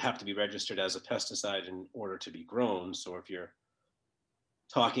would have to be registered as a pesticide in order to be grown. So if you're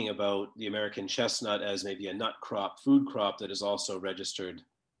talking about the American chestnut as maybe a nut crop, food crop that is also registered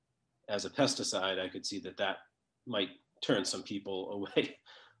as a pesticide, I could see that might turn some people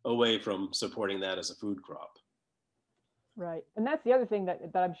away from supporting that as a food crop. Right. And that's the other thing that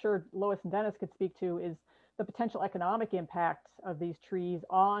I'm sure Lois and Dennis could speak to is the potential economic impact of these trees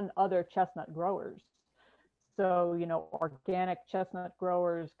on other chestnut growers. So, organic chestnut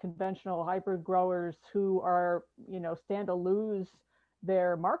growers, conventional hybrid growers who are, stand to lose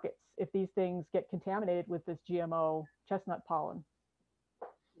their markets if these things get contaminated with this GMO chestnut pollen.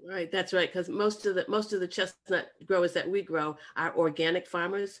 Right, that's right. Because most of the chestnut growers that we grow are organic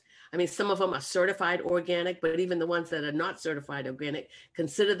farmers. I mean, some of them are certified organic, but even the ones that are not certified organic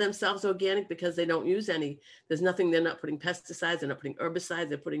consider themselves organic because they don't use there's nothing, they're not putting pesticides, they're not putting herbicides,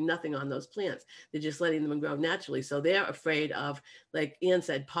 they're putting nothing on those plants. They're just letting them grow naturally. So they're afraid of, like Ian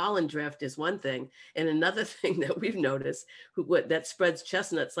said, pollen drift is one thing. And another thing that we've noticed that spreads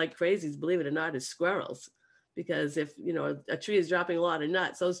chestnuts like crazies, believe it or not, is squirrels. Because if a tree is dropping a lot of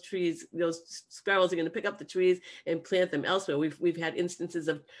nuts, those squirrels are going to pick up the trees and plant them elsewhere. We've had instances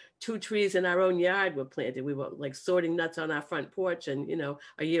of 2 trees in our own yard were planted. We were like sorting nuts on our front porch, and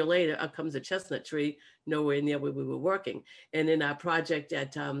a year later, up comes a chestnut tree nowhere near where we were working. And in our project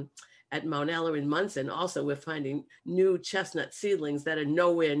at Mount Eller in Munson, also we're finding new chestnut seedlings that are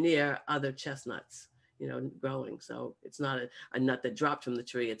nowhere near other chestnuts, growing. So it's not a nut that dropped from the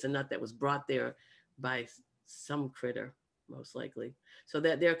tree; it's a nut that was brought there by some critter, most likely. So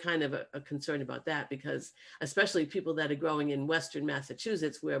that they're kind of a concern about that, because especially people that are growing in Western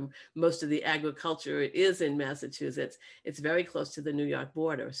Massachusetts, where most of the agriculture is in Massachusetts, it's very close to the New York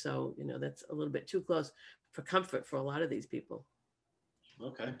border. So, that's a little bit too close for comfort for a lot of these people.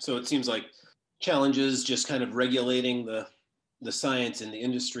 Okay, so it seems like challenges just kind of regulating the science in the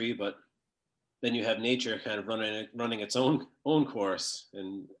industry, but then you have nature kind of running its own course,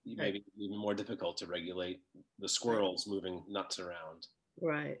 and maybe even more difficult to regulate the squirrels moving nuts around.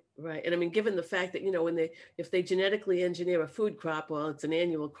 Right. And I mean, given the fact that, if they genetically engineer a food crop, well, it's an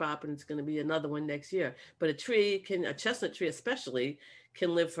annual crop and it's going to be another one next year. But a chestnut tree especially,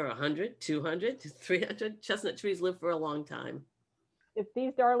 can live for 100, 200, 300. Chestnut trees live for a long time. If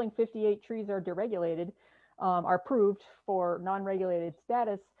these Darling 58 trees are deregulated, are approved for non-regulated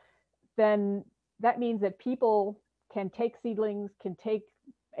status, then that means that people can take seedlings, can take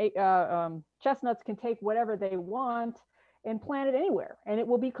chestnuts, can take whatever they want and plant it anywhere, and it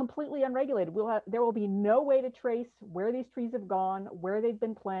will be completely unregulated. There will be no way to trace where these trees have gone, where they've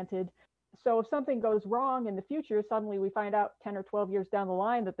been planted. So if something goes wrong in the future, suddenly we find out 10 or 12 years down the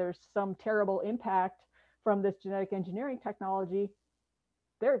line that there's some terrible impact from this genetic engineering technology.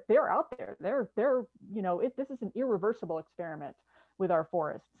 They're out there. This is an irreversible experiment with our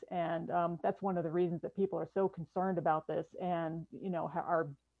forests, and that's one of the reasons that people are so concerned about this, and are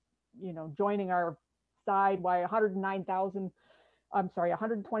joining our side. Why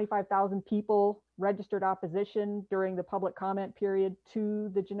 125,000 people registered opposition during the public comment period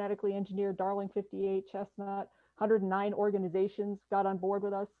to the genetically engineered Darling 58 chestnut. 109 organizations got on board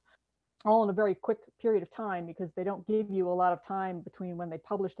with us, all in a very quick period of time, because they don't give you a lot of time between when they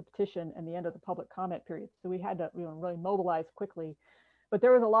publish the petition and the end of the public comment period. So we had to really mobilize quickly. But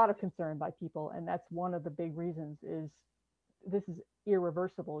there was a lot of concern by people, and that's one of the big reasons is this is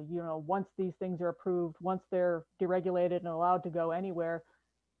irreversible. Once these things are approved, once they're deregulated and allowed to go anywhere,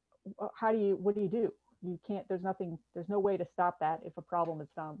 what do you do? You can't, there's no way to stop that if a problem is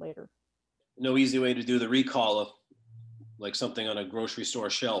found later. No easy way to do the recall of like something on a grocery store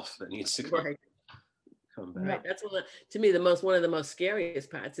shelf that needs to come back. Right. That's to me, one of the most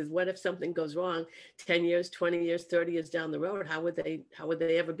scariest parts is, what if something goes wrong 10 years, 20 years, 30 years down the road? How would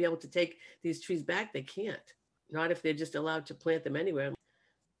they ever be able to take these trees back? They can't. Not if they're just allowed to plant them anywhere.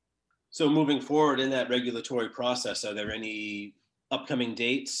 So moving forward in that regulatory process, are there any upcoming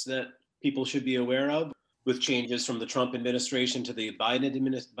dates that people should be aware of with changes from the Trump administration to the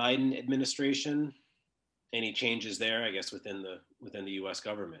Biden administration? Any changes there, I guess, within the U.S.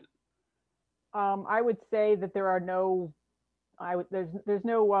 government? I would say that there are no, there's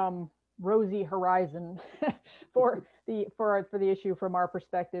no rosy horizon for the issue from our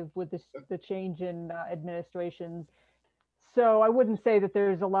perspective with the change in administrations. So I wouldn't say that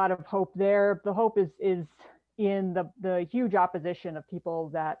there's a lot of hope there. The hope is in the huge opposition of people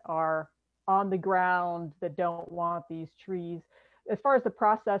that are on the ground that don't want these trees. As far as the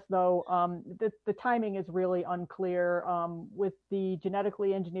process, though, the timing is really unclear. With the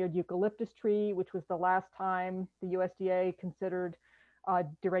genetically engineered eucalyptus tree, which was the last time the USDA considered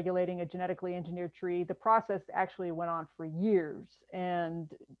deregulating a genetically engineered tree, the process actually went on for years and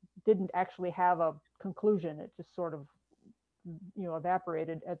didn't actually have a conclusion. It just sort of,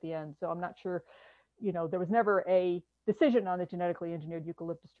 evaporated at the end. So I'm not sure, there was never a decision on the genetically engineered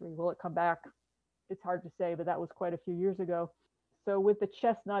eucalyptus tree. Will it come back? It's hard to say, but that was quite a few years ago. So with the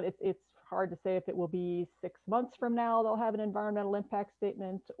chestnut, it's hard to say if it will be 6 months from now they'll have an environmental impact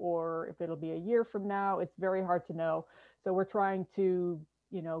statement, or if it'll be a year from now. It's very hard to know. So we're trying to,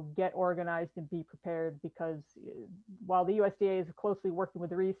 get organized and be prepared, because while the USDA is closely working with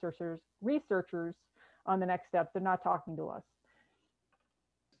the researchers on the next steps, they're not talking to us.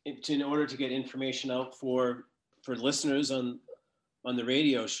 In order to get information out for listeners on the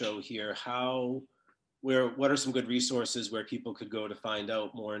radio show here, what are some good resources where people could go to find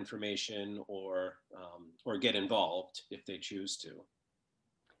out more information or get involved if they choose to?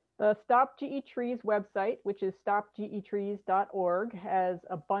 The Stop GE Trees website, which is stopgetrees.org, has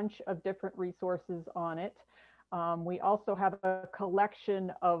a bunch of different resources on it. We also have a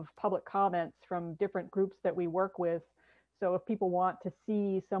collection of public comments from different groups that we work with. So if people want to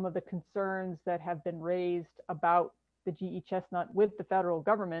see some of the concerns that have been raised about the GE chestnut with the federal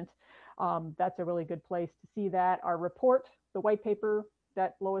government, that's a really good place to see that. Our report, the white paper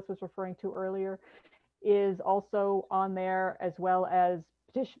that Lois was referring to earlier, is also on there, as well as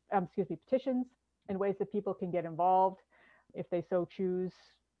petitions and ways that people can get involved if they so choose,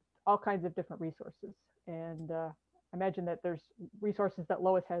 all kinds of different resources. And I imagine that there's resources that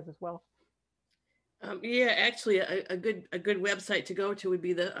Lois has as well. Yeah, actually, a good website to go to would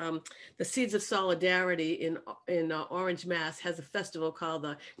be the Seeds of Solidarity in Orange, Mass. Has a festival called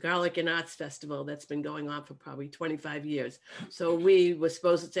the Garlic and Arts Festival that's been going on for probably 25 years. So we were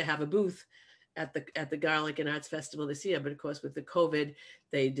supposed to have a booth at the Garlic and Arts Festival this year, but of course with the COVID,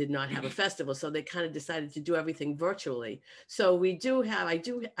 they did not have a festival, so they kind of decided to do everything virtually. So we do have,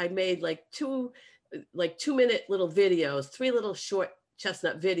 I made like 2-minute little videos, 3 little short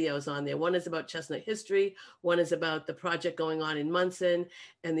chestnut videos on there. One is about chestnut history, one is about the project going on in Munson,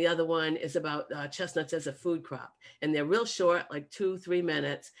 and the other one is about chestnuts as a food crop. And they're real short, like 2-3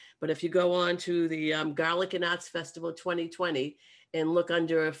 minutes. But if you go on to the Garlic and Arts Festival 2020 and look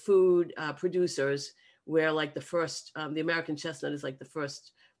under food producers, where like the first, the American chestnut is like the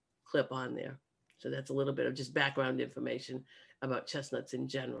first clip on there. So that's a little bit of just background information about chestnuts in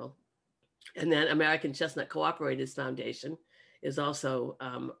general. And then American Chestnut Cooperators Foundation is also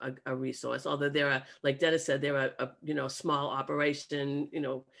a resource. Although they're like Dennis said, they're a small operation,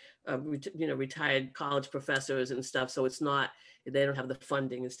 retired college professors and stuff. So it's not, they don't have the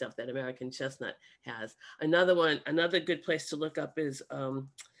funding and stuff that American Chestnut has. Another good place to look up is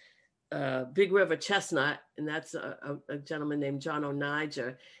Big River Chestnut, and that's a gentleman named John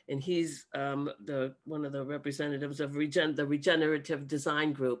O'Niger, and he's one of the representatives of the Regenerative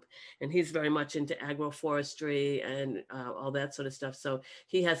Design Group, and he's very much into agroforestry and all that sort of stuff. So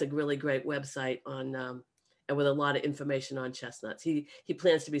he has a really great website on and with a lot of information on chestnuts. He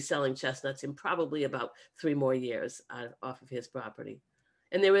plans to be selling chestnuts in probably about 3 more years off of his property.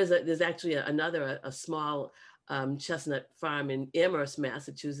 And there's actually a small chestnut farm in Amherst,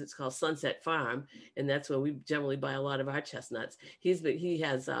 Massachusetts called Sunset Farm, and that's where we generally buy a lot of our chestnuts. He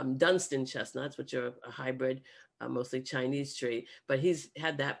has Dunstan chestnuts, which are a hybrid, mostly Chinese tree, but he's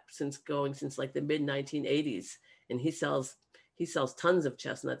had that since like the mid 1980s, and he sells tons of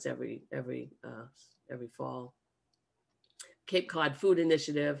chestnuts every fall. Cape Cod Food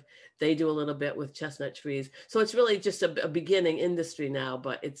Initiative, they do a little bit with chestnut trees. So it's really just a beginning industry now,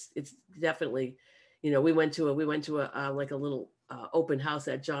 but it's definitely, we went to a like a little open house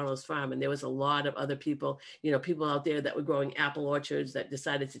at Jono's farm, and there was a lot of other people, people out there that were growing apple orchards that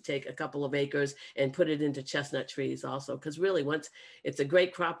decided to take a couple of acres and put it into chestnut trees also. Because really, once it's a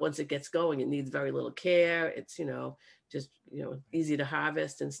great crop, once it gets going, it needs very little care. It's, just, easy to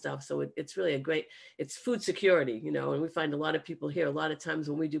harvest and stuff. So it's really it's food security, and we find a lot of people here, a lot of times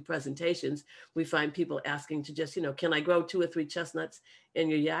when we do presentations, we find people asking to just, can I grow 2 or 3 chestnuts in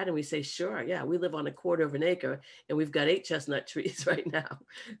your yard? And we say, sure. Yeah, we live on a quarter of an acre and we've got 8 chestnut trees right now.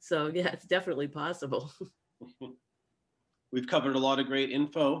 So yeah, it's definitely possible. We've covered a lot of great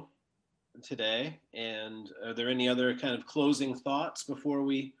info today. And are there any other kind of closing thoughts before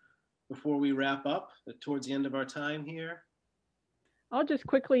we wrap up towards the end of our time here? I'll just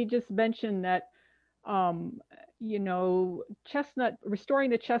quickly mention that, restoring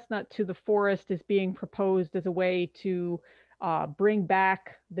the chestnut to the forest is being proposed as a way to bring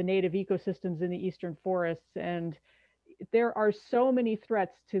back the native ecosystems in the eastern forests. And there are so many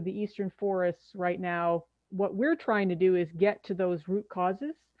threats to the eastern forests right now. What we're trying to do is get to those root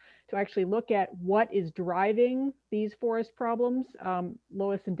causes, to actually look at what is driving these forest problems.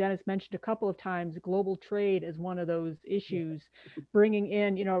 Lois and Dennis mentioned a couple of times global trade is one of those issues, bringing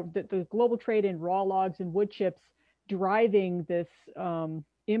in, the global trade in raw logs and wood chips, driving this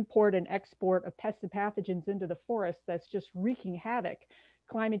import and export of pests and pathogens into the forest that's just wreaking havoc.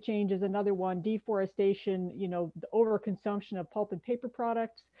 Climate change is another one, deforestation, the overconsumption of pulp and paper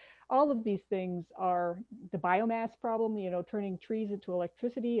products. All of these things are the biomass problem, turning trees into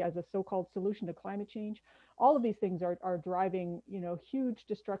electricity as a so-called solution to climate change. All of these things are driving, huge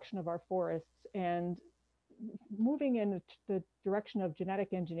destruction of our forests, and moving in the direction of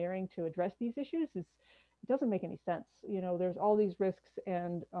genetic engineering to address these issues it doesn't make any sense. There's all these risks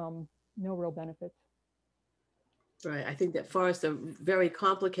and no real benefits. Right. I think that forests are very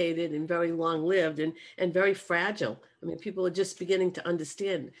complicated and very long-lived and very fragile. I mean, people are just beginning to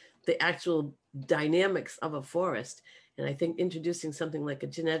understand the actual dynamics of a forest. And I think introducing something like a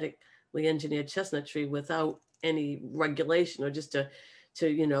genetically engineered chestnut tree without any regulation, or just to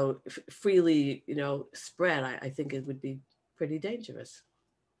freely, spread, I think it would be pretty dangerous.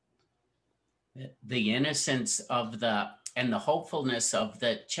 The innocence of and the hopefulness of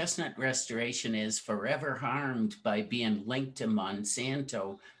the chestnut restoration is forever harmed by being linked to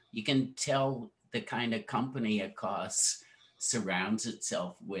Monsanto. You can tell the kind of company it costs surrounds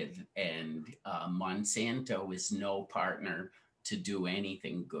itself with, and Monsanto is no partner to do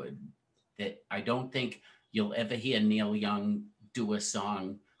anything good. That I don't think you'll ever hear Neil Young do a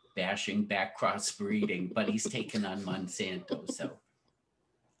song bashing back crossbreeding, but he's taken on Monsanto.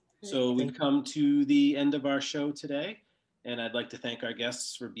 So we've come to the end of our show today, and I'd like to thank our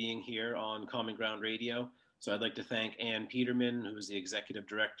guests for being here on Common Ground Radio. So I'd like to thank Ann Peterman, who is the Executive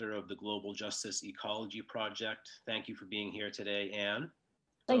Director of the Global Justice Ecology Project. Thank you for being here today, Ann.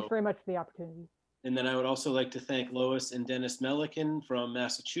 Thanks very much for the opportunity. And then I would also like to thank Lois and Dennis Melican from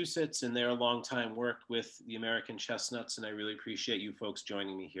Massachusetts and their longtime work with the American chestnuts. And I really appreciate you folks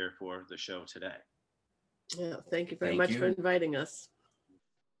joining me here for the show today. Yeah, thank you very much for inviting us.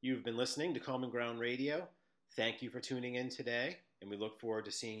 You've been listening to Common Ground Radio. Thank you for tuning in today, and we look forward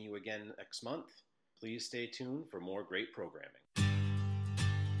to seeing you again next month. Please stay tuned for more great programming.